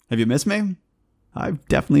Have you missed me? I've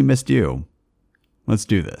definitely missed you. Let's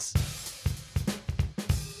do this.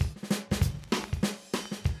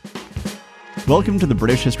 Welcome to the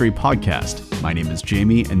British History Podcast. My name is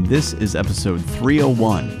Jamie, and this is episode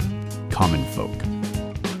 301, Common Folk.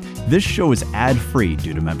 This show is ad-free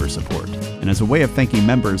due to member support, and as a way of thanking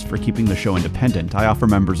members for keeping the show independent, I offer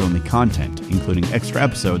members-only content, including extra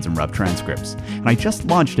episodes and rough transcripts. And I just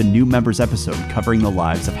launched a new members episode covering the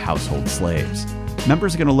lives of household slaves.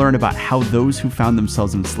 Members are going to learn about how those who found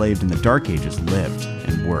themselves enslaved in the Dark Ages lived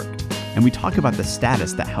and worked. And we talk about the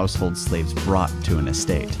status that household slaves brought to an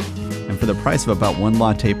estate. And for the price of about one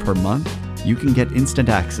latte per month, you can get instant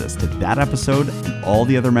access to that episode and all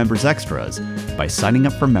the other members' extras by signing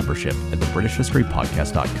up for membership at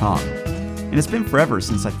thebritishhistorypodcast.com. And it's been forever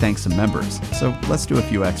since I thanked some members, so let's do a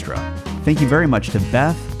few extra. Thank you very much to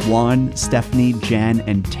Beth, Juan, Stephanie, Jan,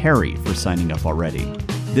 and Terry for signing up already.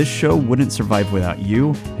 This show wouldn't survive without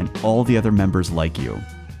you and all the other members like you.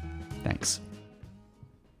 Thanks.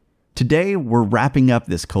 Today, we're wrapping up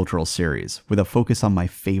this cultural series with a focus on my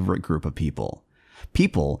favorite group of people.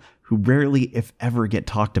 People who rarely, if ever, get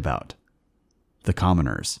talked about. The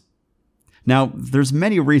commoners. Now, there's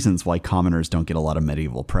many reasons why commoners don't get a lot of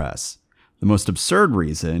medieval press. The most absurd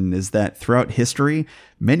reason is that throughout history,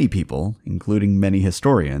 many people, including many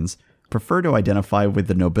historians, prefer to identify with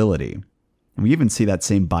the nobility. And we even see that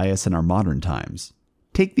same bias in our modern times.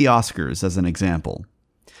 Take the Oscars as an example.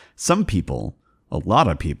 Some people, a lot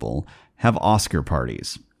of people, have Oscar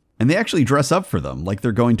parties. And they actually dress up for them like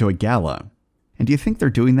they're going to a gala. And do you think they're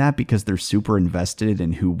doing that because they're super invested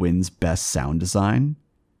in who wins Best Sound Design?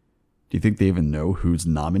 Do you think they even know who's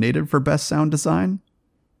nominated for Best Sound Design?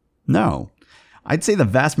 No. I'd say the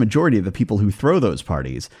vast majority of the people who throw those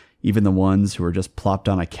parties, even the ones who are just plopped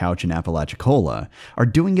on a couch in Apalachicola, are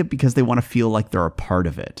doing it because they want to feel like they're a part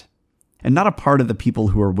of it. And not a part of the people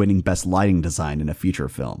who are winning Best Lighting Design in a feature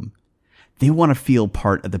film. They want to feel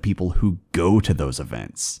part of the people who go to those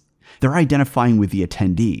events. They're identifying with the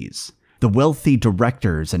attendees, the wealthy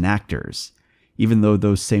directors and actors, even though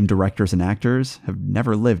those same directors and actors have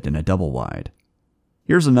never lived in a double wide.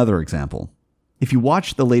 Here's another example. If you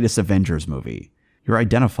watch the latest Avengers movie, you're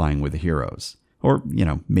identifying with the heroes. Or,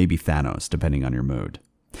 maybe Thanos, depending on your mood.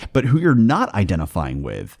 But who you're not identifying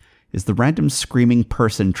with is the random screaming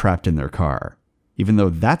person trapped in their car, even though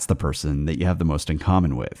that's the person that you have the most in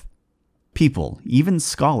common with. People, even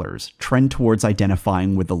scholars, trend towards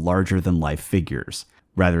identifying with the larger-than-life figures,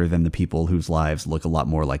 rather than the people whose lives look a lot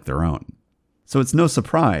more like their own. So it's no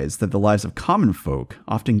surprise that the lives of common folk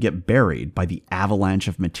often get buried by the avalanche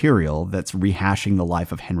of material that's rehashing the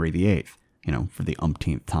life of Henry VIII, for the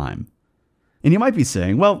umpteenth time. And you might be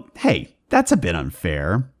saying, well, hey, that's a bit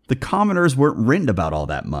unfair. The commoners weren't written about all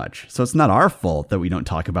that much, so it's not our fault that we don't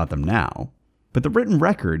talk about them now. But the written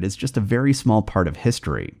record is just a very small part of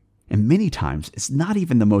history, and many times it's not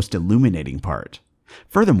even the most illuminating part.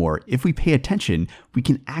 Furthermore, if we pay attention, we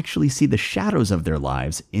can actually see the shadows of their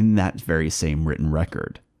lives in that very same written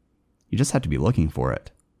record. You just have to be looking for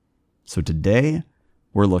it. So today,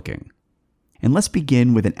 we're looking. And let's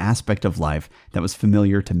begin with an aspect of life that was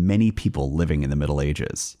familiar to many people living in the Middle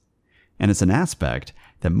Ages. And it's an aspect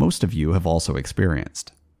that most of you have also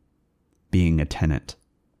experienced. Being a tenant.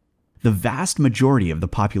 The vast majority of the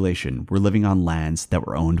population were living on lands that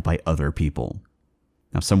were owned by other people.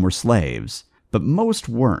 Now, some were slaves, but most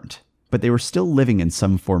weren't, but they were still living in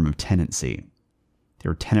some form of tenancy. They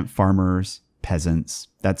were tenant farmers, peasants,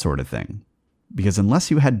 that sort of thing. Because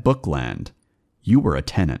unless you had bookland, you were a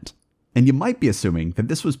tenant. And you might be assuming that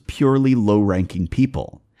this was purely low-ranking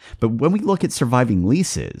people. But when we look at surviving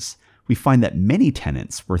leases, we find that many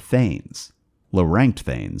tenants were thanes. Low-ranked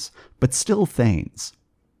thanes, but still thanes.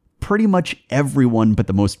 Pretty much everyone but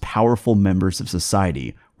the most powerful members of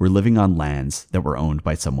society were living on lands that were owned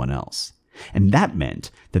by someone else. And that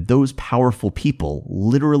meant that those powerful people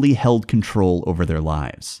literally held control over their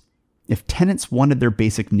lives. If tenants wanted their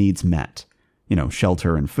basic needs met,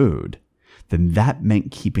 shelter and food, then that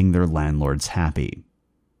meant keeping their landlords happy.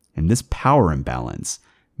 And this power imbalance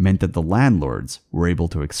meant that the landlords were able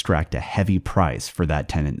to extract a heavy price for that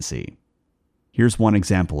tenancy. Here's one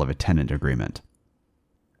example of a tenant agreement.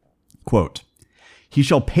 Quote, "He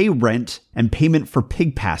shall pay rent and payment for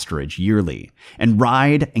pig pasturage yearly, and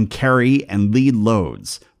ride and carry and lead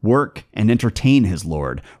loads, work and entertain his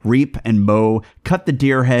lord, reap and mow, cut the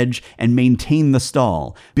deer hedge and maintain the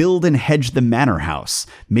stall, build and hedge the manor house,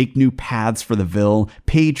 make new paths for the vill,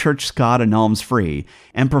 pay church scot and alms free,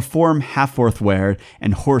 and perform halfworthware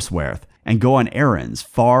and horseworth, and go on errands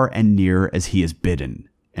far and near as he is bidden."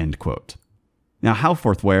 End quote. Now,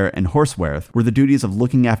 housework and horsework were the duties of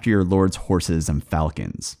looking after your lord's horses and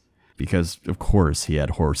falcons, because of course he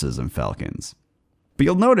had horses and falcons. But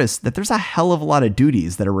you'll notice that there's a hell of a lot of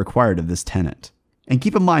duties that are required of this tenant. And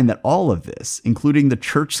keep in mind that all of this, including the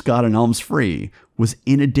church scot and alms free, was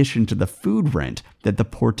in addition to the food rent that the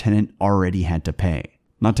poor tenant already had to pay,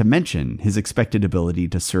 not to mention his expected ability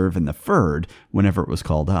to serve in the fyrd whenever it was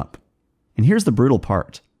called up. And here's the brutal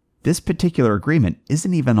part. This particular agreement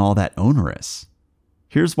isn't even all that onerous.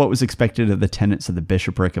 Here's what was expected of the tenants of the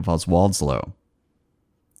bishopric of Oswaldslo.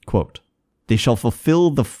 Quote, "They shall fulfill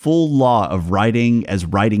the full law of writing as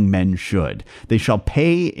writing men should. They shall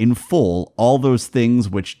pay in full all those things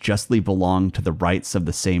which justly belong to the rights of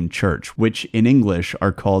the same church, which in English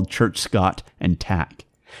are called church scot and tack.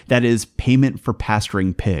 That is, payment for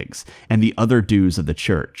pasturing pigs, and the other dues of the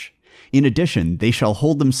church. In addition, they shall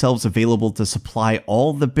hold themselves available to supply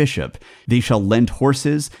all the bishop. They shall lend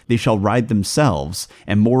horses, they shall ride themselves,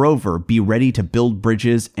 and moreover be ready to build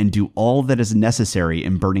bridges and do all that is necessary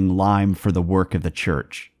in burning lime for the work of the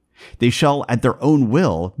church. They shall at their own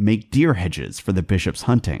will make deer hedges for the bishop's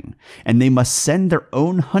hunting, and they must send their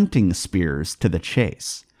own hunting spears to the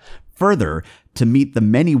chase. Further, to meet the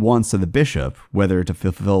many wants of the bishop, whether to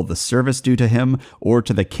fulfill the service due to him or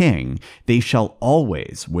to the king, they shall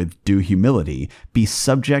always, with due humility, be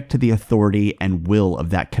subject to the authority and will of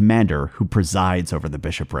that commander who presides over the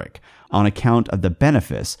bishopric, on account of the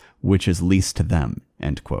benefice which is least to them."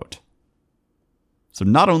 End quote. So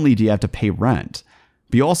not only do you have to pay rent,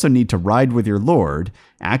 but you also need to ride with your lord,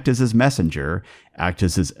 act as his messenger, act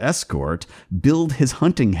as his escort, build his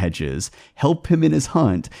hunting hedges, help him in his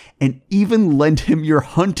hunt, and even lend him your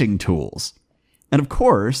hunting tools. And of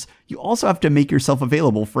course, you also have to make yourself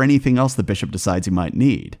available for anything else the bishop decides you might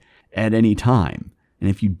need at any time. And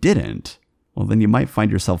if you didn't, well, then you might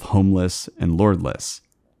find yourself homeless and lordless.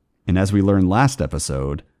 And as we learned last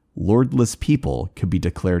episode, lordless people could be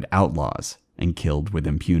declared outlaws and killed with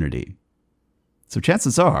impunity. So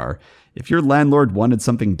chances are, if your landlord wanted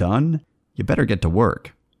something done, you better get to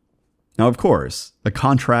work. Now, of course, a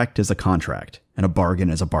contract is a contract, and a bargain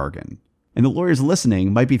is a bargain. And the lawyers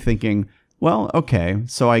listening might be thinking, well, okay,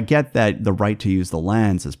 so I get that the right to use the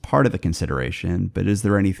lands is part of the consideration, but is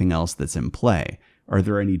there anything else that's in play? Are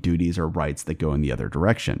there any duties or rights that go in the other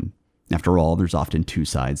direction? After all, there's often two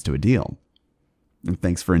sides to a deal. And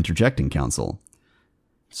thanks for interjecting, counsel.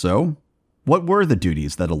 So, what were the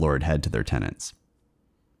duties that a lord had to their tenants?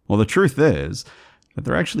 Well, the truth is that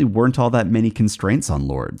there actually weren't all that many constraints on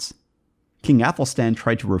lords. King Athelstan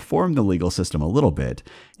tried to reform the legal system a little bit,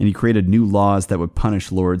 and he created new laws that would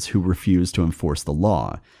punish lords who refused to enforce the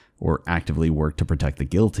law, or actively work to protect the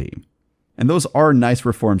guilty. And those are nice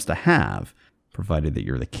reforms to have, provided that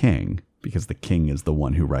you're the king, because the king is the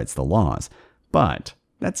one who writes the laws. But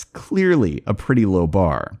that's clearly a pretty low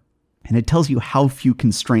bar, and it tells you how few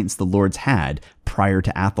constraints the lords had prior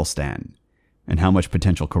to Athelstan, and how much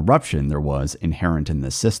potential corruption there was inherent in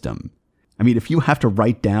this system. I mean, if you have to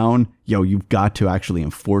write down, you've got to actually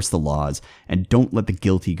enforce the laws and don't let the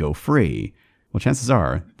guilty go free, well, chances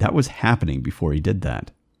are that was happening before he did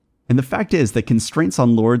that. And the fact is that constraints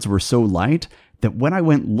on lords were so light that when I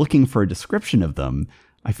went looking for a description of them,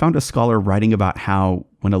 I found a scholar writing about how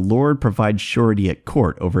when a lord provides surety at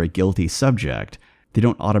court over a guilty subject, they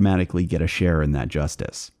don't automatically get a share in that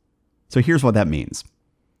justice. So here's what that means.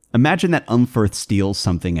 Imagine that Umferth steals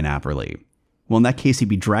something in Apperley. Well, in that case, he'd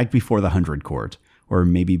be dragged before the 100 Court, or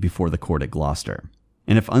maybe before the court at Gloucester.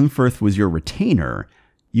 And if Umferth was your retainer,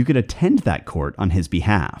 you could attend that court on his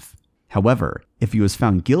behalf. However, if he was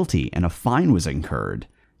found guilty and a fine was incurred,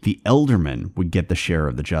 the ealdorman would get the share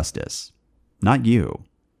of the justice. Not you.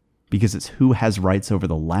 Because it's who has rights over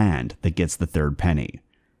the land that gets the third penny,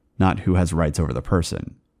 not who has rights over the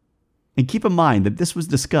person. And keep in mind that this was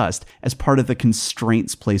discussed as part of the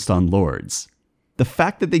constraints placed on lords. The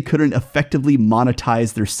fact that they couldn't effectively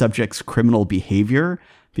monetize their subjects' criminal behavior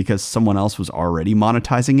because someone else was already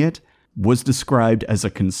monetizing it was described as a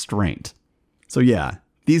constraint. So yeah,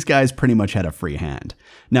 these guys pretty much had a free hand.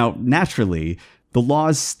 Now, naturally, the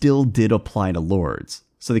laws still did apply to lords,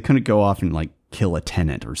 so they couldn't go off and kill a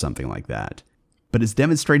tenant or something like that. But as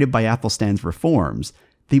demonstrated by Athelstan's reforms,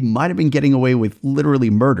 they might have been getting away with literally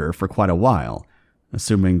murder for quite a while,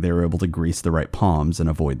 assuming they were able to grease the right palms and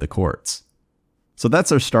avoid the courts. So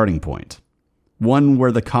that's our starting point. One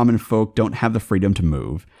where the common folk don't have the freedom to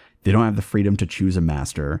move, they don't have the freedom to choose a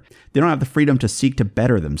master, they don't have the freedom to seek to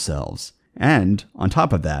better themselves, and, on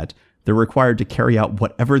top of that, they're required to carry out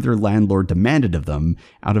whatever their landlord demanded of them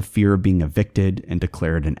out of fear of being evicted and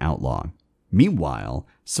declared an outlaw. Meanwhile,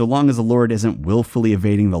 so long as the lord isn't willfully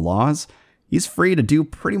evading the laws, He's free to do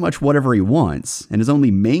pretty much whatever he wants, and his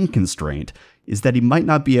only main constraint is that he might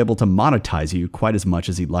not be able to monetize you quite as much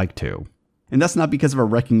as he'd like to. And that's not because of a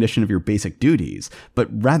recognition of your basic duties, but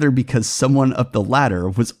rather because someone up the ladder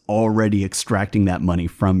was already extracting that money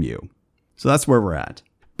from you. So that's where we're at.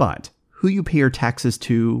 But who you pay your taxes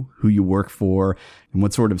to, who you work for, and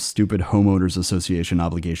what sort of stupid homeowners association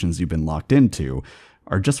obligations you've been locked into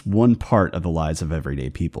are just one part of the lives of everyday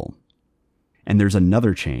people. And there's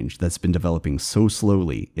another change that's been developing so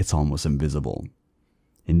slowly it's almost invisible.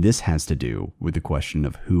 And this has to do with the question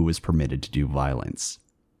of who is permitted to do violence.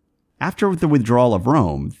 After the withdrawal of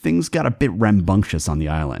Rome, things got a bit rambunctious on the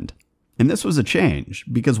island. And this was a change,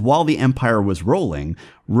 because while the empire was rolling,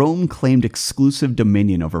 Rome claimed exclusive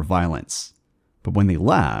dominion over violence. But when they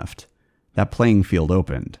left, that playing field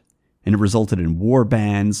opened, and it resulted in war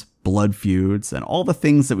bans, blood feuds, and all the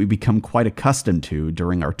things that we become quite accustomed to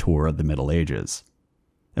during our tour of the Middle Ages.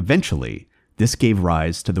 Eventually, this gave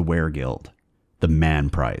rise to the Weregild, the man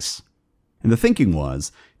price. And the thinking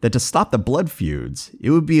was that to stop the blood feuds, it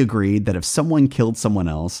would be agreed that if someone killed someone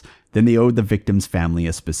else, then they owed the victim's family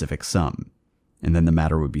a specific sum, and then the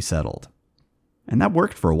matter would be settled. And that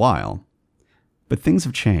worked for a while. But things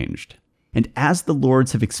have changed. And as the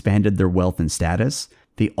lords have expanded their wealth and status,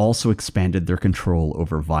 they also expanded their control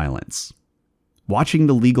over violence. Watching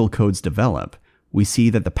the legal codes develop, we see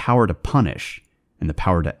that the power to punish and the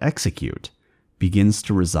power to execute begins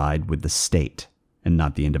to reside with the state and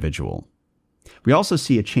not the individual. We also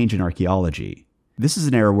see a change in archaeology. This is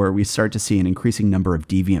an era where we start to see an increasing number of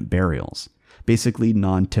deviant burials, basically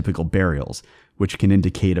non-typical burials, which can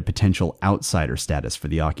indicate a potential outsider status for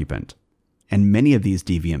the occupant. And many of these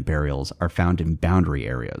deviant burials are found in boundary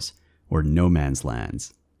areas, or no man's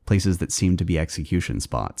lands, places that seem to be execution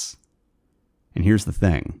spots. And here's the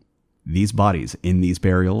thing. These bodies in these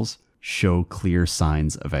burials show clear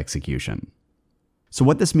signs of execution. So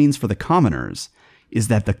what this means for the commoners is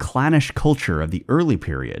that the clannish culture of the early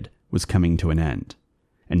period was coming to an end.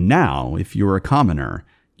 And now, if you were a commoner,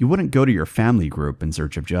 you wouldn't go to your family group in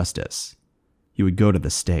search of justice. You would go to the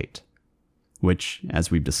state. Which, as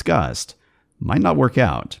we've discussed, might not work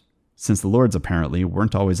out, since the lords apparently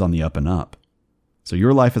weren't always on the up and up. So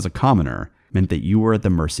your life as a commoner meant that you were at the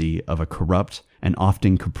mercy of a corrupt and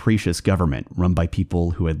often capricious government run by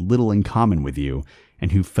people who had little in common with you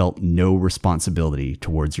and who felt no responsibility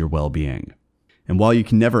towards your well-being. And while you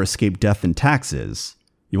can never escape death and taxes,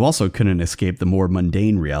 you also couldn't escape the more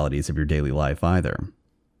mundane realities of your daily life either.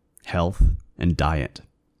 Health and diet.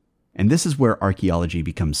 And this is where archaeology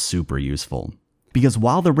becomes super useful. Because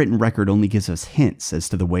while the written record only gives us hints as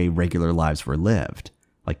to the way regular lives were lived,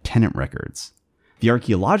 like tenant records, the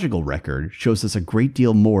archaeological record shows us a great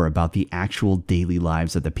deal more about the actual daily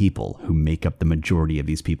lives of the people who make up the majority of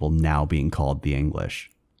these people now being called the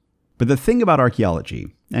English. But the thing about archaeology,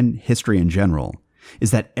 and history in general,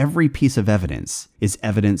 is that every piece of evidence is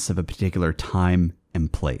evidence of a particular time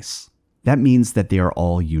and place. That means that they are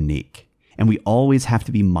all unique, and we always have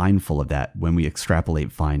to be mindful of that when we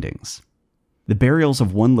extrapolate findings. The burials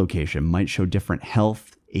of one location might show different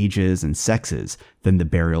health, ages, and sexes than the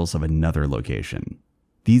burials of another location.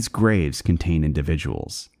 These graves contain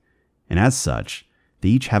individuals, and as such, they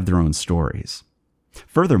each have their own stories.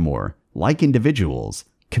 Furthermore, like individuals,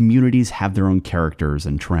 communities have their own characters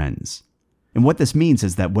and trends. And what this means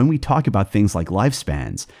is that when we talk about things like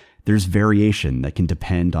lifespans, there's variation that can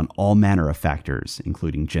depend on all manner of factors,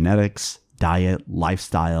 including genetics, diet,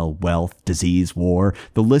 lifestyle, wealth, disease, war,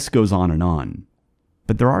 the list goes on and on.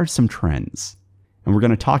 But there are some trends, and we're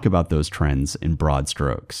going to talk about those trends in broad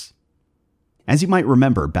strokes. As you might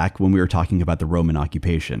remember back when we were talking about the Roman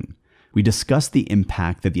occupation, we discussed the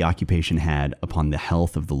impact that the occupation had upon the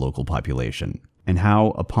health of the local population, and how,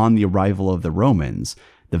 upon the arrival of the Romans,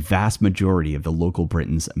 the vast majority of the local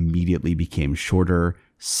Britons immediately became shorter,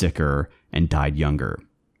 sicker, and died younger.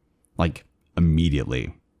 Like,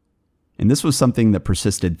 immediately. And this was something that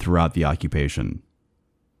persisted throughout the occupation.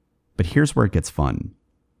 But here's where it gets fun.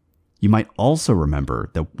 You might also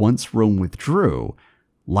remember that once Rome withdrew,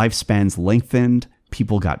 lifespans lengthened,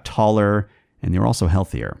 people got taller, and they were also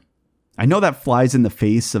healthier. I know that flies in the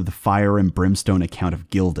face of the fire and brimstone account of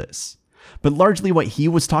Gildas, but largely what he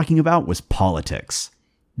was talking about was politics.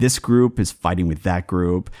 This group is fighting with that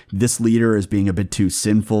group, this leader is being a bit too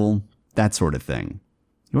sinful, that sort of thing.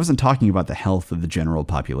 He wasn't talking about the health of the general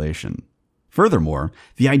population. Furthermore,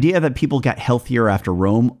 the idea that people got healthier after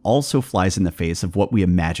Rome also flies in the face of what we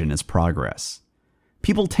imagine as progress.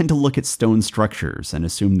 People tend to look at stone structures and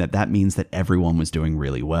assume that that means that everyone was doing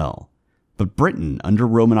really well. But Britain, under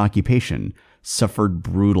Roman occupation, suffered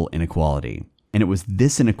brutal inequality, and it was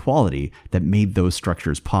this inequality that made those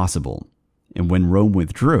structures possible. And when Rome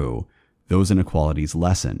withdrew, those inequalities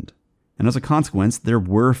lessened. And as a consequence, there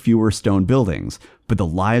were fewer stone buildings, but the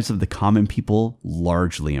lives of the common people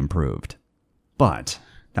largely improved. But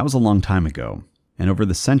that was a long time ago, and over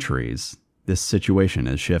the centuries, this situation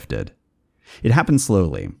has shifted. It happened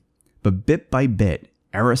slowly, but bit by bit,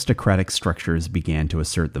 aristocratic structures began to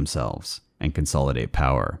assert themselves and consolidate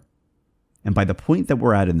power. And by the point that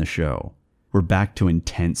we're at in the show, we're back to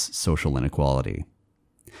intense social inequality.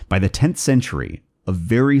 By the 10th century, a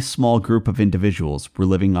very small group of individuals were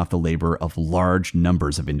living off the labor of large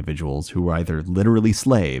numbers of individuals who were either literally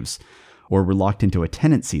slaves or were locked into a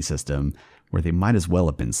tenancy system where they might as well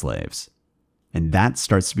have been slaves. And that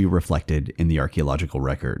starts to be reflected in the archaeological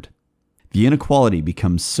record. The inequality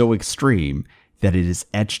becomes so extreme that it is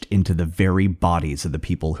etched into the very bodies of the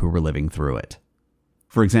people who were living through it.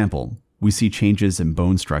 For example, we see changes in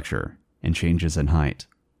bone structure and changes in height.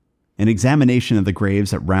 An examination of the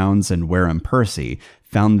graves at Rounds and Wareham Percy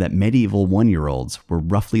found that medieval 1-year-olds were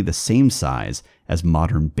roughly the same size as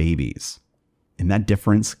modern babies. And that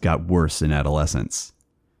difference got worse in adolescence.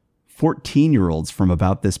 14-year-olds from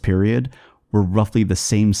about this period were roughly the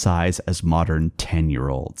same size as modern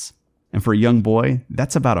 10-year-olds. And for a young boy,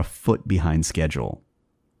 that's about a foot behind schedule.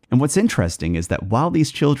 And what's interesting is that while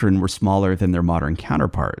these children were smaller than their modern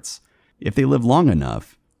counterparts, if they lived long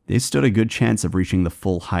enough, they stood a good chance of reaching the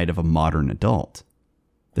full height of a modern adult.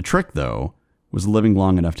 The trick, though, was living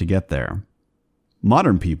long enough to get there.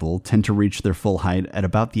 Modern people tend to reach their full height at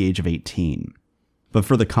about the age of 18. But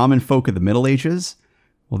for the common folk of the Middle Ages,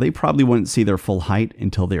 well, they probably wouldn't see their full height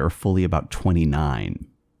until they are fully about 29.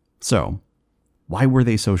 So, why were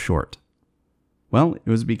they so short? Well, it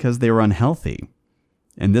was because they were unhealthy.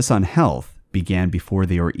 And this unhealth began before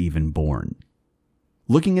they were even born.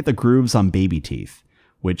 Looking at the grooves on baby teeth,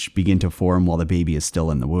 which begin to form while the baby is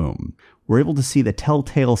still in the womb, we're able to see the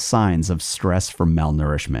telltale signs of stress from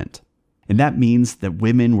malnourishment. And that means that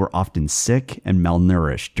women were often sick and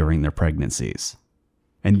malnourished during their pregnancies.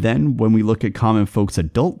 And then when we look at common folks'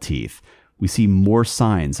 adult teeth, we see more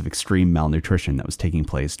signs of extreme malnutrition that was taking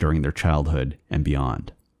place during their childhood and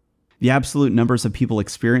beyond. The absolute numbers of people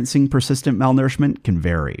experiencing persistent malnourishment can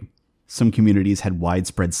vary. Some communities had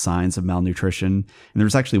widespread signs of malnutrition, and there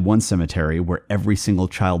was actually one cemetery where every single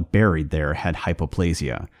child buried there had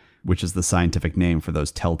hypoplasia, which is the scientific name for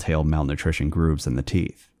those telltale malnutrition grooves in the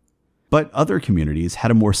teeth. But other communities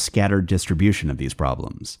had a more scattered distribution of these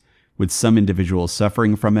problems, with some individuals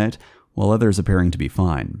suffering from it, while others appearing to be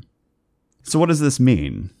fine. So what does this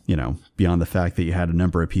mean, beyond the fact that you had a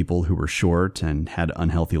number of people who were short and had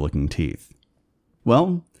unhealthy-looking teeth?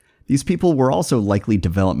 Well, these people were also likely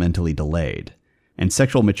developmentally delayed, and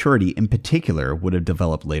sexual maturity in particular would have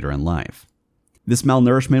developed later in life. This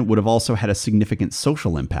malnourishment would have also had a significant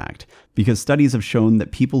social impact, because studies have shown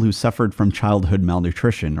that people who suffered from childhood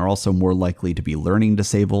malnutrition are also more likely to be learning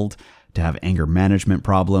disabled, to have anger management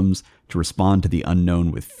problems, to respond to the unknown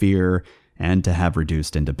with fear, and to have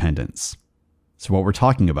reduced independence. So what we're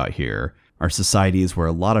talking about here are societies where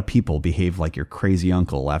a lot of people behave like your crazy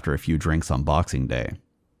uncle after a few drinks on Boxing Day.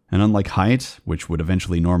 And unlike height, which would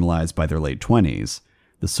eventually normalize by their late 20s,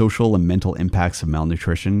 the social and mental impacts of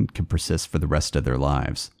malnutrition can persist for the rest of their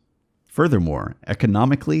lives. Furthermore,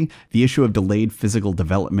 economically, the issue of delayed physical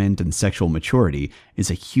development and sexual maturity is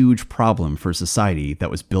a huge problem for a society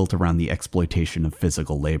that was built around the exploitation of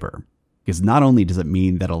physical labor. Because not only does it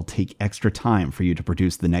mean that it'll take extra time for you to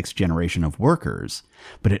produce the next generation of workers,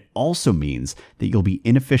 but it also means that you'll be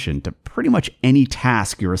inefficient at pretty much any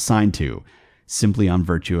task you're assigned to, simply on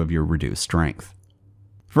virtue of your reduced strength.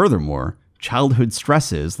 Furthermore, childhood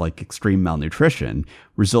stresses like extreme malnutrition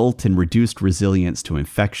result in reduced resilience to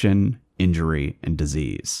infection, injury, and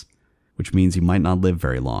disease, which means you might not live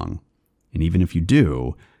very long. And even if you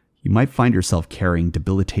do, you might find yourself carrying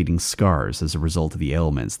debilitating scars as a result of the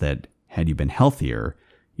ailments that, had you been healthier,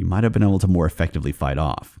 you might have been able to more effectively fight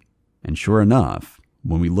off. And sure enough,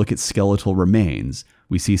 when we look at skeletal remains,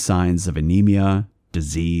 we see signs of anemia,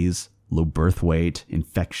 disease, low birth weight,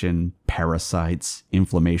 infection, parasites,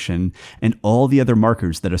 inflammation, and all the other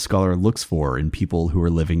markers that a scholar looks for in people who are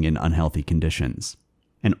living in unhealthy conditions.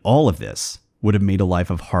 And all of this would have made a life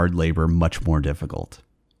of hard labor much more difficult.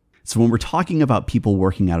 So when we're talking about people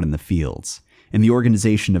working out in the fields, and the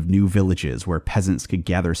organization of new villages where peasants could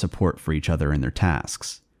gather support for each other in their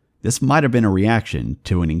tasks, this might have been a reaction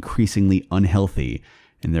to an increasingly unhealthy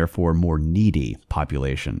and therefore more needy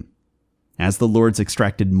population. As the lords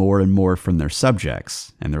extracted more and more from their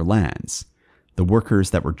subjects and their lands, the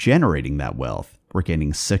workers that were generating that wealth were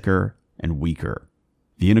getting sicker and weaker.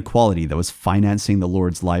 The inequality that was financing the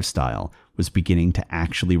lord's lifestyle was beginning to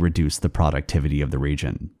actually reduce the productivity of the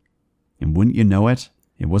region. And wouldn't you know it,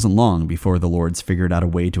 it wasn't long before the lords figured out a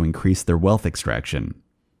way to increase their wealth extraction.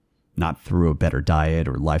 Not through a better diet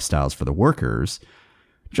or lifestyles for the workers,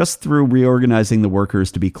 just through reorganizing the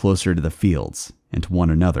workers to be closer to the fields and to one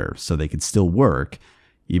another so they could still work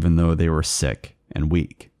even though they were sick and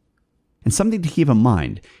weak. And something to keep in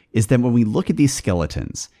mind is that when we look at these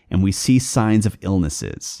skeletons and we see signs of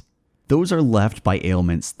illnesses, those are left by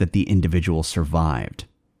ailments that the individual survived.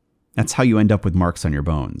 That's how you end up with marks on your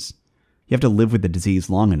bones. You have to live with the disease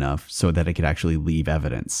long enough so that it could actually leave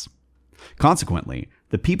evidence. Consequently,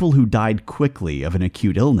 the people who died quickly of an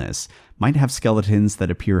acute illness might have skeletons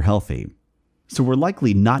that appear healthy. So we're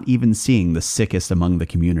likely not even seeing the sickest among the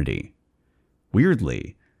community.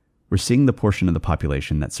 Weirdly, we're seeing the portion of the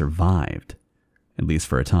population that survived, at least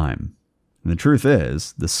for a time. And the truth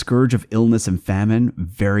is, the scourge of illness and famine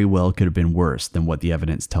very well could have been worse than what the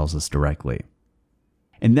evidence tells us directly.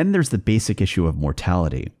 And then there's the basic issue of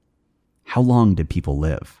mortality. How long did people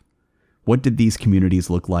live? What did these communities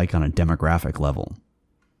look like on a demographic level?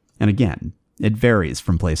 And again, it varies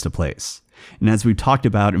from place to place. And as we've talked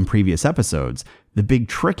about in previous episodes, the big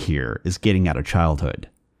trick here is getting out of childhood.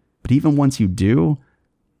 But even once you do,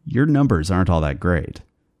 your numbers aren't all that great,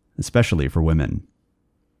 especially for women.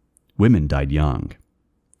 Women died young.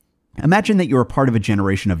 Imagine that you're a part of a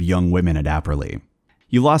generation of young women at Apperly.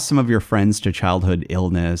 You lost some of your friends to childhood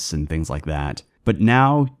illness and things like that, but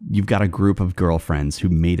now you've got a group of girlfriends who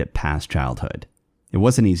made it past childhood. It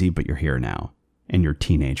wasn't easy, but you're here now, and you're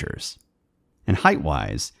teenagers. And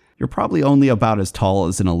height-wise, you're probably only about as tall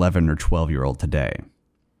as an 11 or 12-year-old today.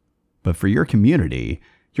 But for your community,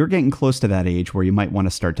 you're getting close to that age where you might want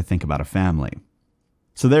to start to think about a family.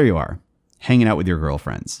 So there you are, hanging out with your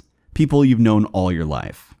girlfriends, people you've known all your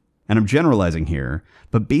life. And I'm generalizing here,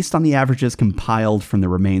 but based on the averages compiled from the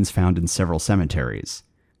remains found in several cemeteries,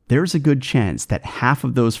 there's a good chance that half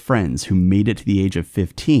of those friends who made it to the age of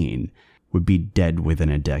 15 would be dead within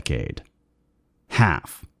a decade.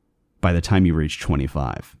 Half, by the time you reach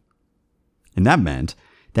 25. And that meant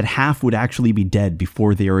that half would actually be dead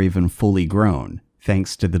before they are even fully grown,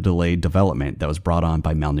 thanks to the delayed development that was brought on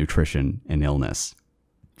by malnutrition and illness.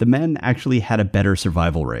 The men actually had a better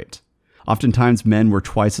survival rate. Oftentimes, men were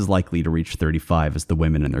twice as likely to reach 35 as the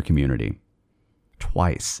women in their community.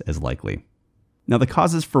 Twice as likely. Now, the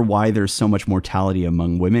causes for why there's so much mortality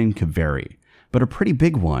among women could vary, but a pretty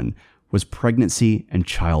big one was pregnancy and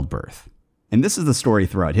childbirth. And this is the story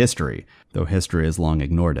throughout history, though history has long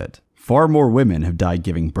ignored it. Far more women have died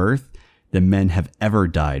giving birth than men have ever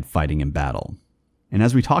died fighting in battle. And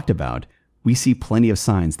as we talked about, we see plenty of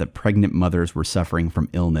signs that pregnant mothers were suffering from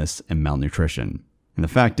illness and malnutrition. And the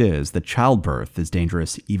fact is that childbirth is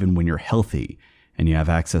dangerous even when you're healthy and you have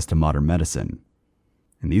access to modern medicine.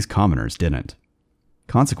 And these commoners didn't.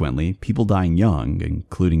 Consequently, people dying young,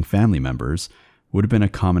 including family members, would have been a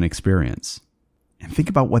common experience. And think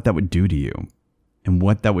about what that would do to you, and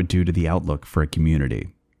what that would do to the outlook for a community.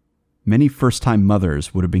 Many first-time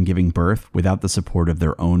mothers would have been giving birth without the support of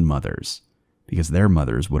their own mothers, because their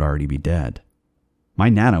mothers would already be dead. My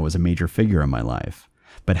Nana was a major figure in my life,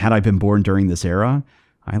 but had I been born during this era,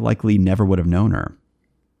 I likely never would have known her.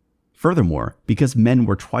 Furthermore, because men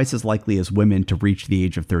were twice as likely as women to reach the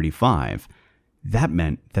age of 35, that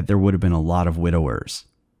meant that there would have been a lot of widowers.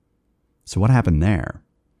 So what happened there?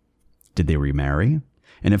 Did they remarry?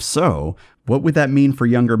 And if so, what would that mean for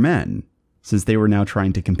younger men, since they were now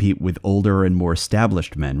trying to compete with older and more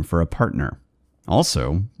established men for a partner?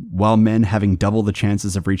 Also, while men having double the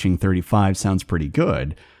chances of reaching 35 sounds pretty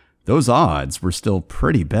good, those odds were still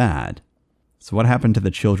pretty bad. So what happened to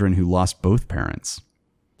the children who lost both parents?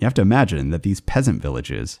 You have to imagine that these peasant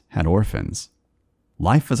villages had orphans.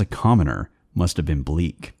 Life as a commoner must have been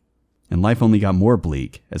bleak. And life only got more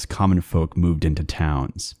bleak as common folk moved into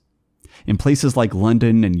towns. In places like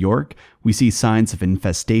London and York, we see signs of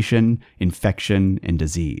infestation, infection, and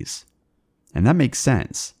disease. And that makes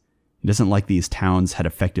sense. It isn't like these towns had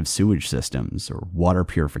effective sewage systems or water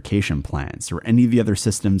purification plants or any of the other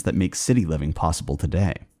systems that make city living possible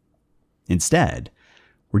today. Instead,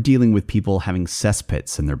 we're dealing with people having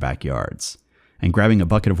cesspits in their backyards and grabbing a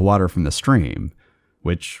bucket of water from the stream,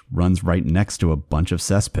 which runs right next to a bunch of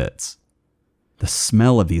cesspits. The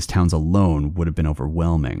smell of these towns alone would have been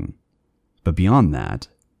overwhelming. But beyond that,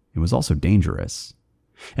 it was also dangerous.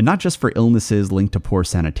 And not just for illnesses linked to poor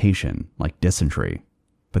sanitation, like dysentery,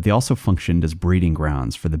 but they also functioned as breeding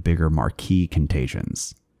grounds for the bigger marquee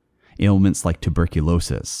contagions. Ailments like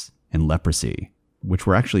tuberculosis and leprosy, which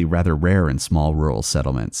were actually rather rare in small rural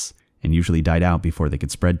settlements and usually died out before they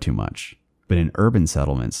could spread too much. But in urban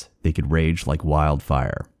settlements, they could rage like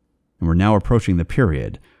wildfire. And we're now approaching the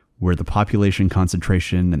period where the population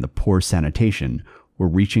concentration and the poor sanitation were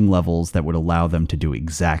reaching levels that would allow them to do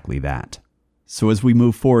exactly that. So as we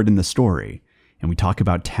move forward in the story, and we talk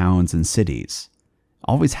about towns and cities,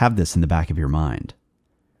 always have this in the back of your mind.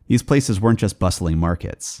 These places weren't just bustling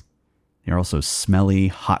markets. They are also smelly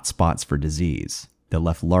hot spots for disease that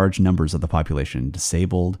left large numbers of the population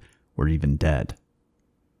disabled or even dead.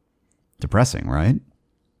 Depressing, right?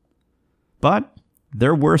 But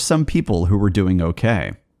there were some people who were doing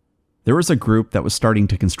okay. There was a group that was starting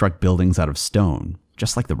to construct buildings out of stone,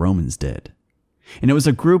 just like the Romans did. And it was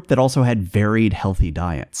a group that also had varied, healthy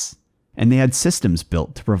diets. And they had systems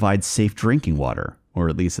built to provide safe drinking water, or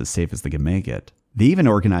at least as safe as they could make it. They even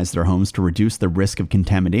organized their homes to reduce the risk of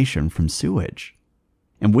contamination from sewage.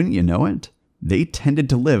 And wouldn't you know it, they tended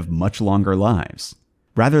to live much longer lives.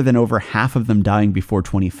 Rather than over half of them dying before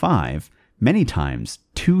 25, many times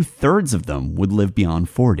 2/3 of them would live beyond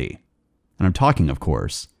 40. And I'm talking, of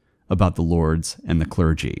course, about the lords and the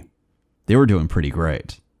clergy. They were doing pretty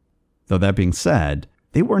great. Though that being said,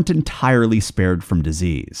 they weren't entirely spared from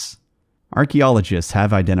disease. Archaeologists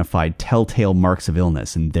have identified telltale marks of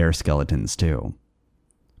illness in their skeletons too,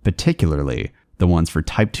 particularly the ones for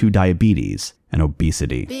type 2 diabetes and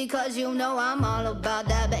obesity. Because you know I'm all about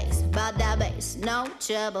that bass, no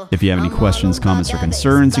trouble. If you have any questions, comments, or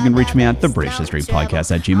concerns, you can reach me at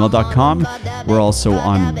thebritishhistorypodcast@gmail.com. We're also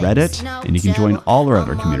on Reddit, and you can join all our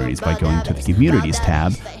other communities by going to the communities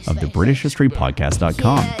tab of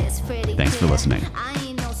thebritishhistorypodcast.com. Thanks for listening.